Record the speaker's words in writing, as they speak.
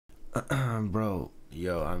Bro,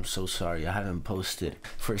 yo, I'm so sorry. I haven't posted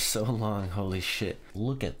for so long. Holy shit.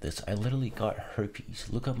 Look at this. I literally got herpes.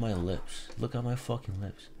 Look at my lips. Look at my fucking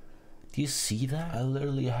lips. Do you see that? I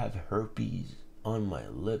literally have herpes on my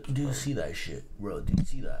lips. Do you see that shit, bro? Do you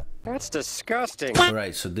see that? That's disgusting.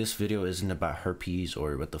 Alright, so this video isn't about herpes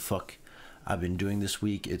or what the fuck I've been doing this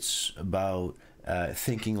week. It's about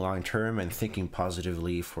thinking long term and thinking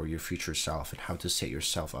positively for your future self and how to set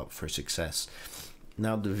yourself up for success.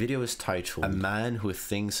 Now, the video is titled, "A Man Who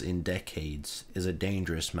Thinks in Decades is a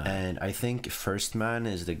Dangerous Man." And I think First Man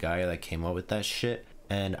is the guy that came up with that shit.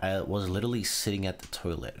 And I was literally sitting at the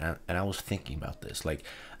toilet and I was thinking about this. Like,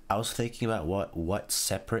 I was thinking about what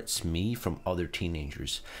separates me from other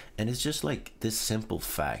teenagers. And it's just like this simple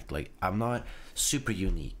fact. Like, I'm not super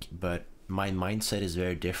unique, but my mindset is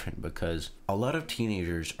very different because a lot of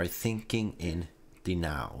teenagers are thinking in the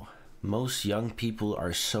now. Most young people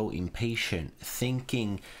are so impatient,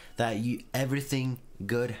 thinking that everything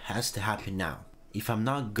good has to happen now. If I'm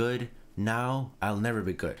not good now, I'll never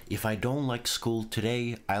be good. If I don't like school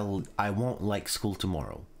today, I won't like school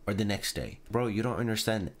tomorrow or the next day. Bro, you don't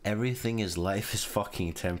understand. Everything is life is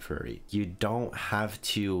fucking temporary. You don't have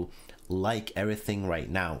to like everything right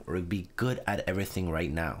now or be good at everything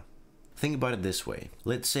right now. Think about it this way.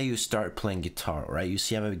 Let's say you start playing guitar, right? You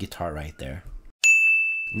see I have a guitar right there.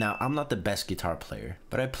 Now, I'm not the best guitar player,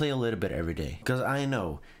 but I play a little bit every day. Because I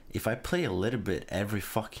know, if I play a little bit every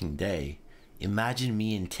fucking day, imagine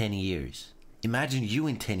me in 10 years. Imagine you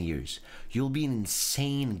in 10 years. You'll be an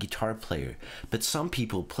insane guitar player. But some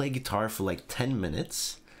people play guitar for like 10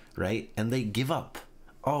 minutes, right? And they give up.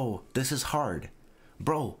 Oh, this is hard.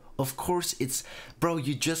 Bro, of course it's... Bro,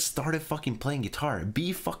 you just started fucking playing guitar.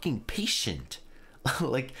 Be fucking patient.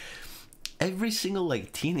 Like... Every single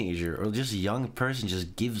like teenager or just young person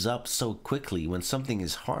just gives up so quickly when something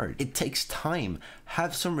is hard. It takes time.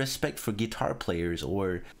 Have some respect for guitar players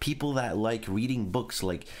or people that like reading books.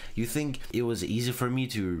 Like, you think it was easy for me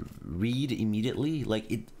to read immediately?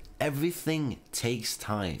 Like, everything takes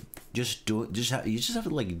time. Just do it. You just have to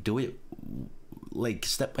like do it like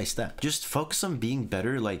step by step. Just focus on being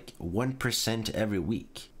better like 1% every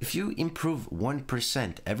week. If you improve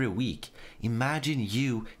 1% every week, imagine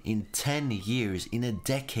you in 10 years, in a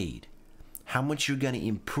decade, how much you're gonna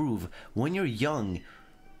improve. When you're young,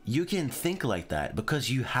 you can think like that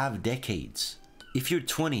because you have decades. If you're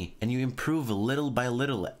 20 and you improve little by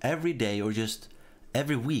little every day or just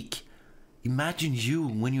every week, imagine you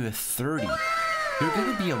when you're 30. You're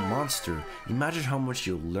gonna be a monster. Imagine how much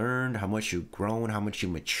you learned, how much you've grown, how much you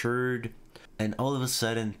matured. And all of a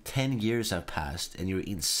sudden, 10 years have passed and you're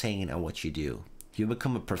insane at what you do. You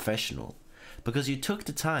become a professional because you took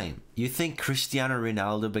the time. You think Cristiano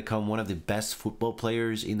Ronaldo become one of the best football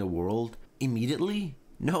players in the world immediately?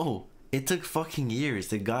 No, it took fucking years.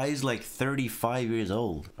 The guy's like 35 years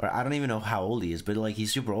old. Or I don't even know how old he is, but like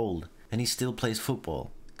he's super old. And he still plays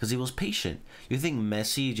football. Because he was patient. You think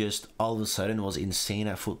Messi just all of a sudden was insane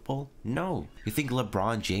at football? No. You think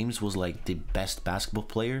LeBron James was like the best basketball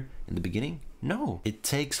player in the beginning? No. It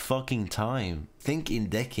takes fucking time. Think in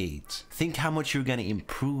decades. Think how much you're gonna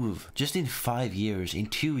improve just in 5 years, in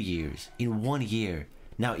 2 years, in 1 year.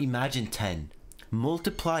 Now imagine 10.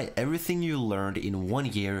 Multiply everything you learned in 1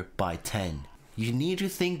 year by 10. You need to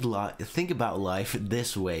think about life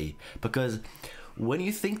this way, because when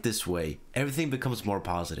you think this way, everything becomes more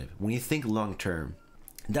positive. When you think long term,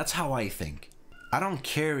 that's how I think. I don't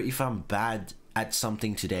care if I'm bad at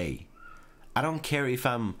something today. I don't care if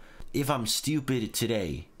I'm stupid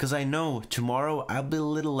today, because I know tomorrow I'll be a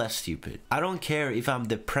little less stupid. I don't care if I'm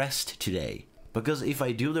depressed today, because if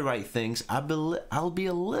I do the right things, I'll be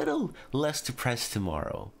a little less depressed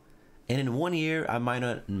tomorrow. And in 1 year, I might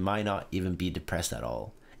not even be depressed at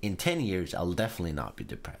all. In 10 years, I'll definitely not be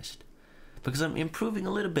depressed. Because I'm improving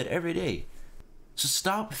a little bit every day. So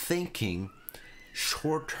stop thinking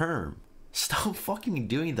short term. Stop fucking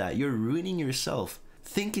doing that. You're ruining yourself.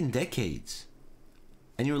 Think in decades.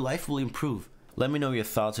 And your life will improve. Let me know your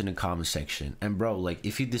thoughts in the comment section. And bro, like,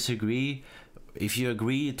 if you disagree, if you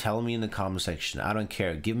agree, tell me in the comment section. I don't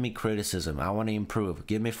care. Give me criticism. I want to improve.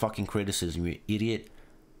 Give me fucking criticism, you idiot.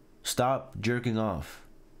 Stop jerking off.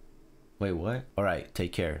 Wait, what? Alright,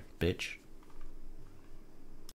 take care, bitch.